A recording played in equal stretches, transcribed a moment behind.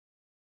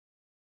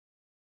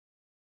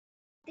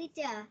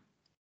teacher.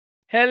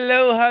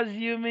 Hello,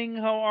 Hazuming.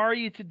 How are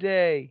you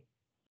today?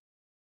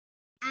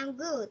 I'm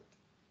good.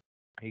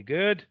 Are you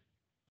good?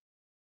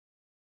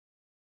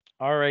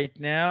 All right,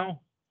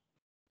 now,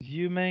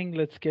 Hazuming,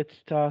 let's get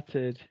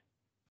started.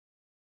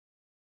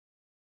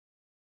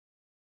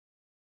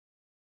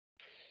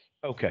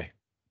 Okay,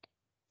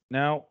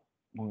 now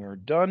we're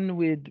done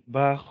with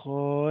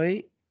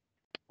Bahoy.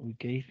 We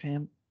gave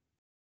him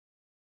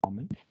a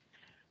moment.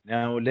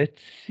 Now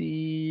let's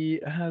see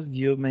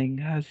Hazuming.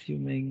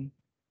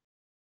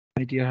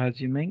 My dear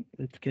Hazuming,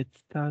 let's get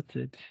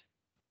started.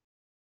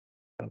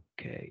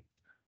 Okay,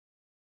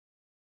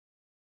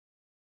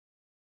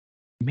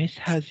 Miss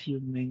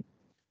Hazuming.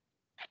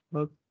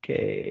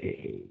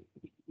 Okay.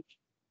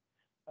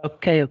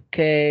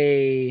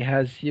 Okay.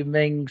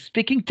 Hazuming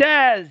speaking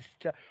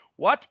test.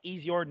 What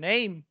is your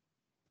name?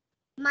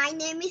 My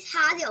name is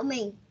Ha Diệu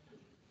Minh.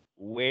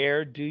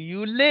 Where do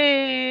you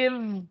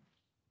live?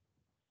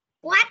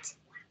 What?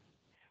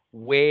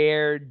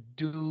 Where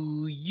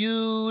do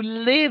you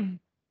live?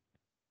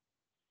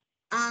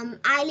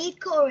 I live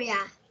Korea.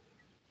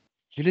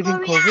 You live in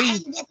Korea Korea.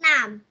 and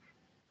Vietnam.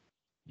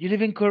 You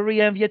live in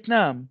Korea and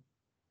Vietnam.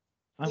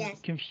 I'm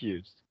Yes.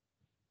 confused.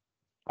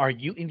 Are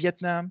you in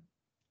Vietnam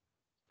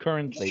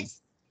currently?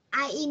 Yes.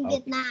 I in Okay.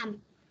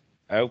 Vietnam.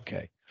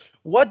 Okay.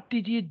 What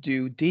did you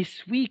do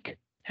this week,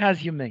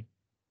 Hazuming?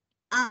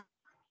 I'm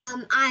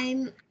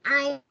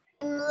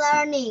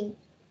learning.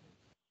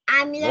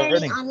 I'm learning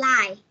Learning.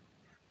 online.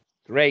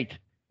 Great.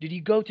 Did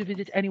you go to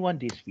visit anyone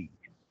this week?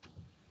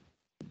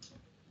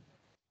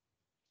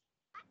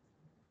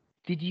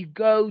 Did you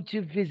go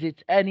to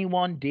visit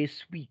anyone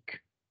this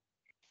week?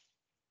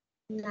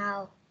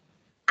 Now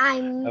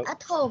I'm Oh,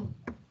 at home.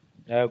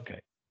 okay.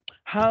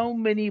 How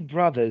many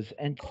brothers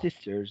and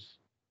sisters?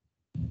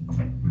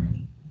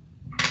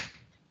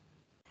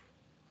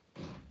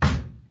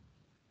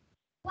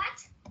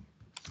 What?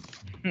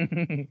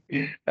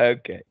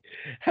 Okay.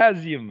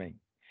 Hazuming.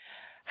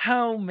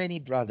 How many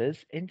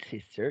brothers and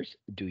sisters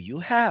do you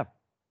have?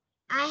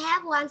 I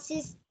have one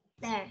sister.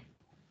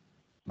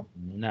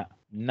 No,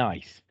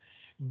 nice.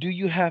 Do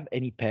you have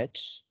any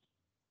pets?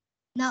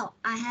 No,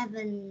 I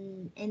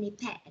haven't any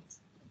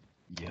pets.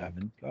 You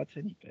haven't got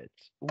any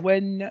pets.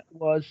 When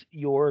was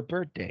your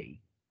birthday?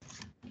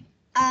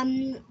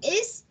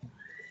 It's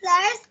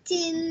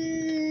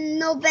 13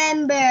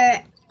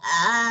 November.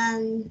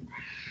 Um,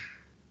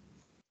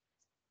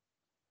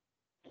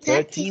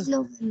 13 13th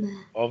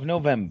November. of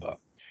November.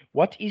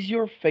 What is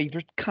your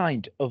favorite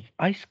kind of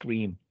ice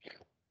cream?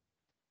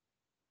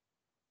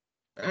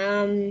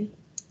 Um,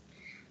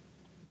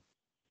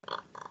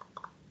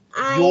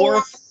 I Your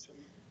like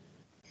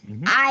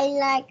Mhm. I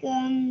like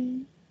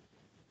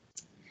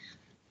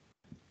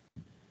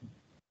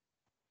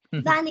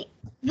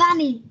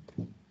Vanny.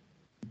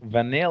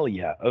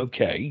 Vanilla.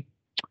 Okay.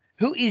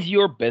 Who is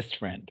your best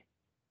friend?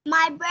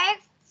 My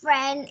best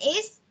friend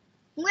is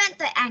Nguyễn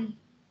Tuệ Anh.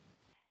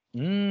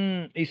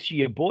 Is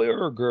she a boy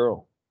or a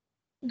girl?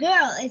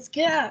 Girl, it's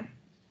girl.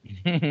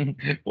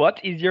 What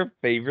is your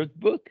favorite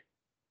book?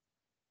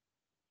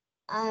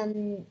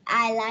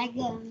 I like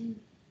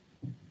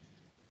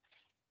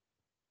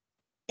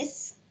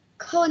it's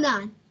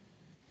Conan.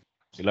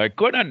 You like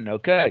Conan?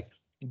 Okay.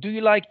 Do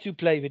you like to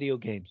play video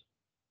games?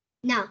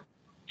 No,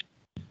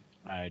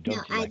 I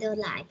no, don't I like. don't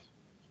like.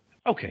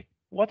 Okay.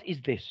 What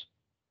is this?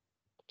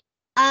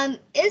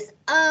 It's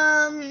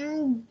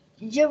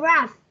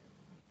giraffe.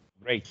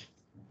 Great.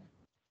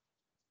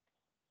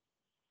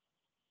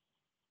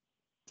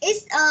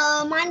 It's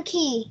a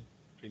monkey.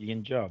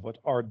 Brilliant job. What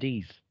are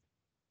these?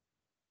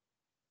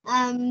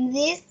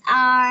 These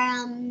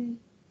are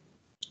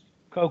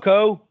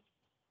Coco?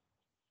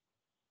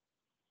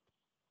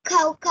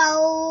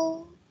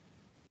 cocoa,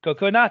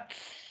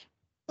 Coconuts.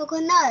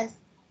 coconuts.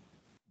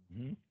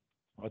 Mhm.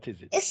 What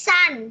is it? It's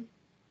sun.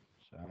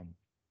 Some.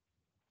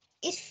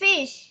 It's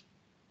fish.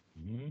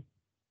 Mhm.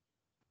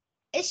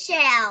 It's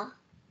shell.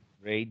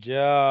 Great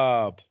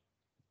job.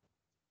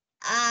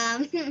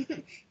 Um,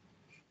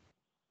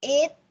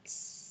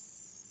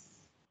 it's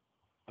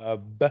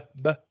B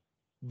b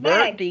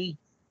bird. birdie.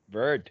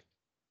 Bird.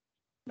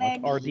 What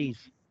are Birdie.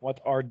 these? What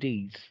are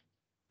these?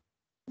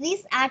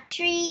 These are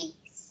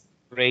trees.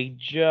 Great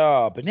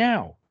job.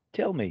 Now,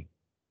 tell me,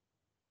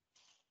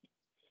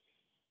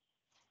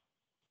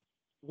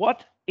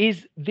 what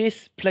is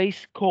this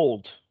place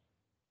called?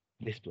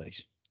 This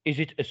place. Is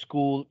it a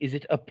school? Is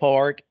it a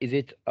park? Is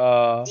it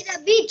It's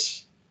a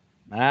beach.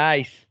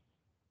 nice?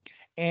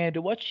 And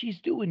what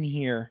she's doing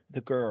here,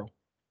 the girl?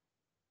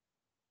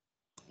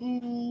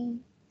 Mm,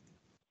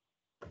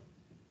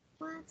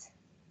 what?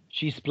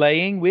 She's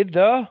playing with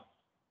the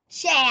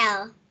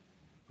Shell.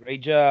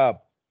 great job.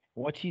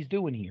 What she's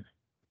doing here?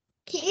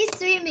 He is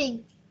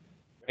swimming.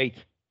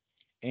 Great.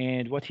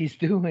 And what he's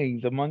doing,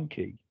 the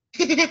monkey.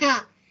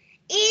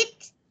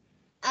 it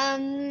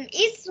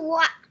it's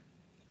what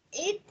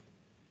it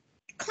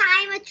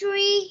climb a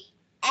tree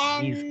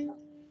He's and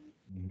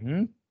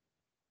mhm,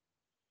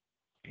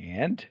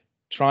 and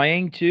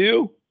trying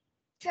to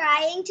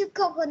trying to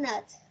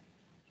coconut.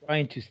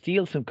 Trying to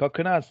steal some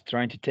coconuts,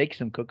 trying to take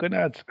some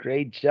coconuts.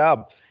 Great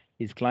job.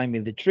 He's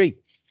climbing the tree.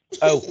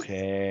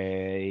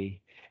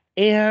 Okay.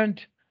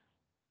 And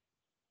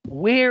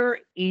where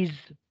is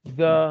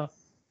the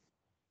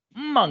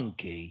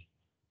monkey?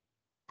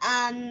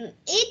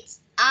 It's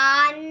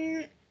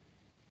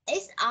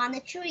on a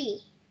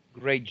tree.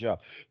 Great job.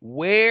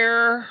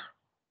 Where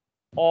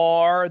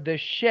are the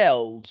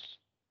shells?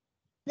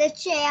 The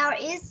chair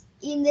is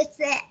in the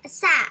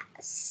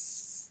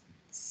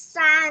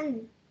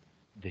sun.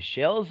 The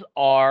shells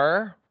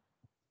are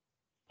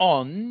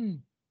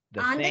on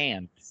the On the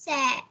sand.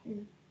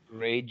 sand.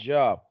 Great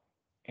job.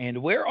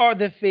 And where are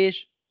the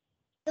fish?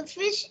 The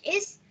fish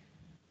is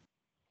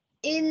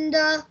in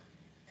the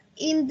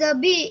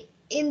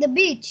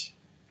beach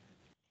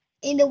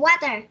in the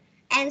water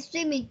and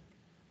swimming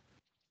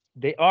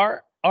They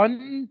are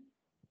under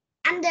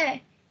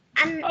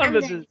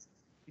under the.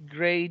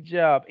 Great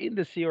job. In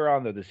the sea or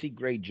under the sea.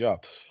 Great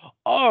job.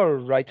 All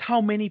right. How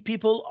many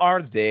people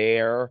are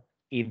there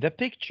in the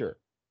picture?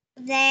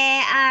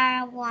 There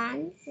are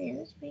 1,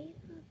 2, 3,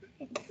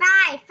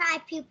 4,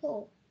 5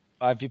 people.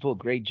 5 people.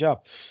 Great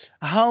job.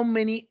 How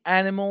many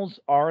animals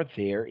are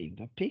there in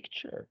the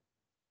picture?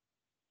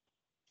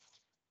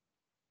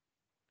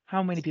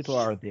 How many people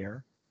are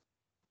there?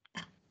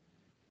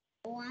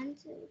 1,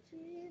 2,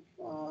 3,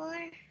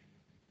 4,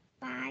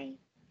 5.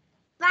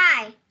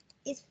 5.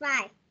 It's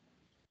 5.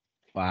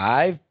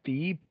 5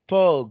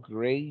 people.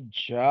 Great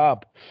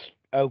job.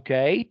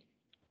 Okay.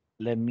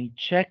 Let me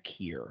check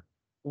here.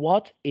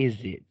 What is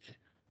it?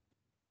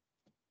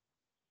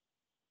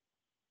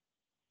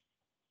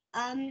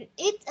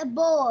 It's a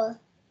ball.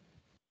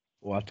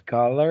 What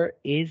color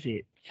is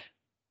it?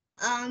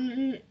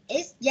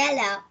 It's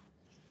yellow.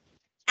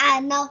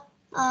 No.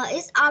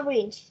 It's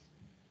orange.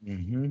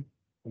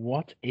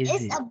 What is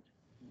It's it? a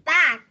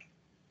bag.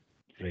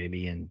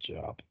 Brilliant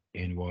job.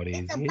 And what is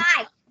It's a it?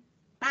 bag.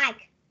 Bag.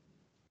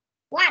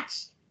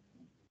 Watch.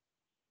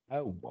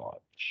 A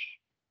watch.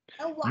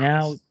 A watch.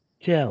 Now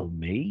tell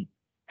me,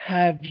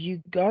 have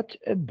you got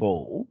a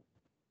ball?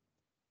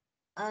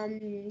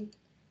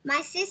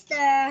 My sister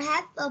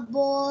has a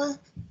ball,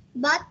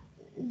 but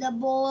the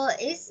ball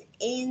is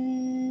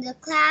in the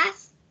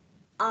class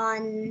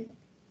on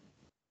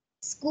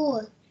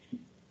school.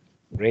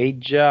 Great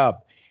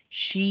job.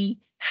 She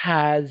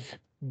has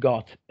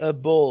got a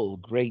ball.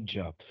 Great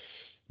job.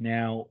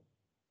 Now,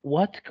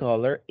 what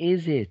color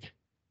is it?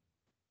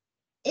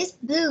 It's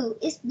blue.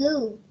 It's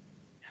blue.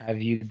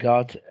 Have you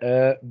got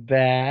a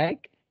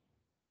bag?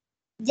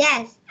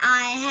 Yes,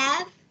 I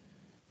have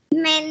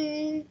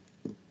many.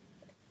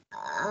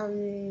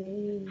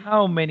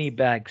 How many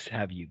bags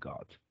have you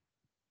got?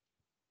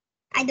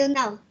 I don't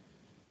know.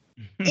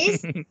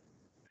 It's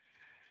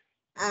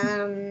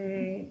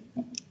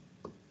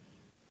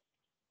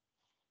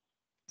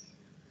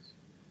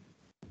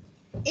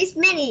it's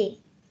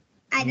many.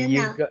 I don't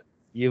know.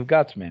 You've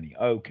got many.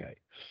 Okay.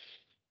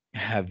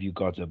 Have you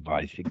got a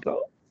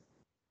bicycle?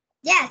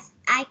 Yes,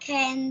 I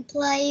can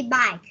play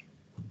bike.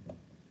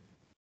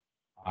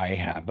 I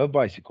have a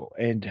bicycle.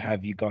 And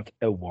have you got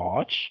a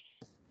watch?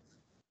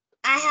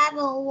 I have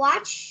a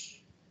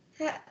watch.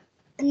 Her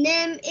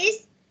name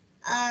is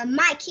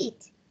my kid.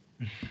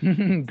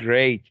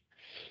 Great.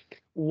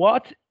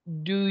 What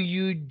do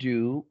you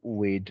do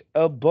with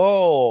a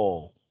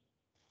ball?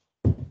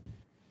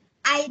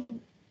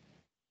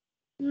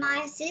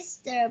 My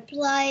sister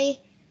play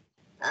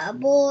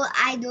ball.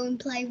 I don't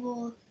play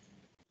ball.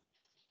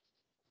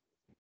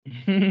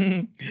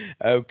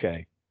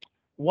 Okay.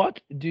 What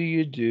do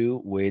you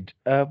do with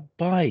a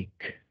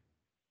bike?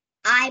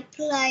 I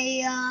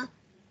play.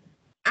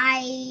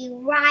 I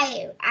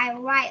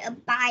ride a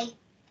bike.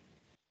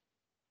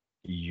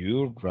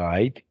 You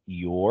ride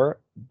your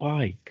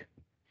bike.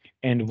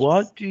 And Yes.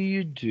 what do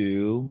you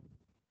do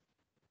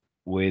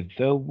with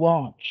the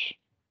watch?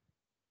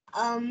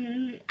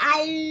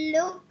 I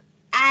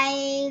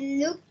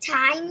look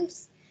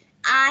times.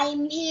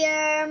 I'm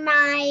here.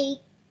 My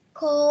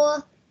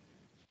call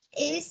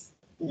is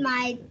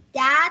my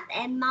dad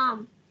and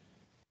mom.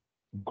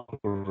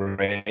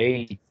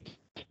 Great.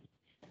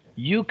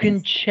 You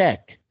can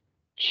check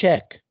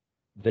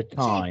the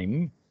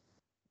time.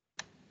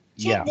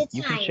 Check the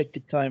You can time. check the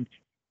time.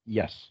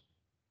 Yes.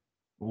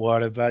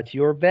 What about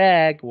your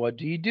bag? What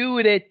do you do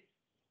with it?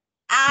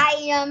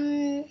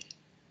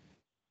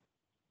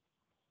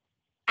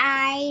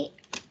 I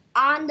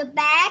on the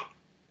bag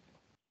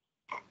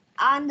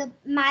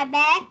my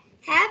bag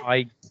have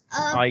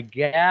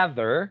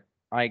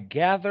I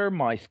gather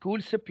my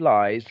school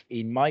supplies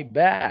in my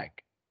bag.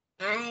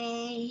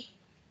 I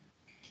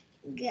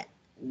get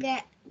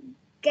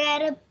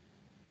a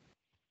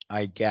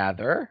I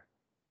gather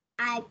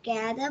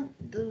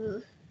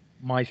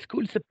my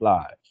school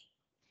supplies.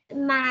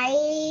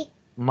 my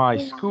My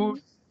school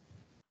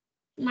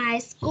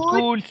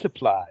school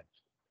supplies.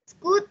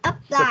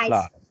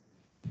 applies.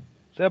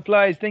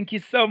 Supplies. Thank you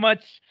so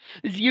much,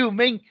 Xiu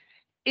Ming.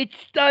 It's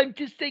time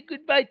to say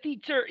goodbye,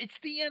 teacher. It's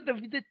the end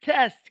of the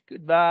test.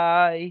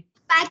 Goodbye.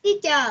 Bye,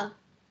 teacher.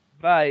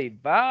 Bye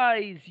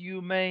bye,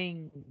 Xiu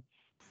Ming.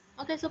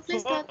 Okay, so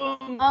please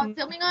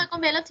Diệu Minh ơi, Um,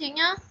 con về lớp 9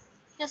 nhá.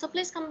 Yeah, so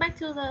please come back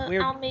to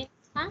we're our main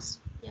class.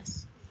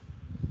 Yes.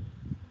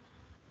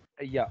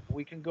 yeah,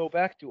 we can go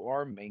back to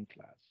our main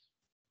class.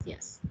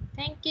 Yes.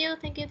 Thank you,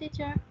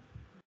 teacher.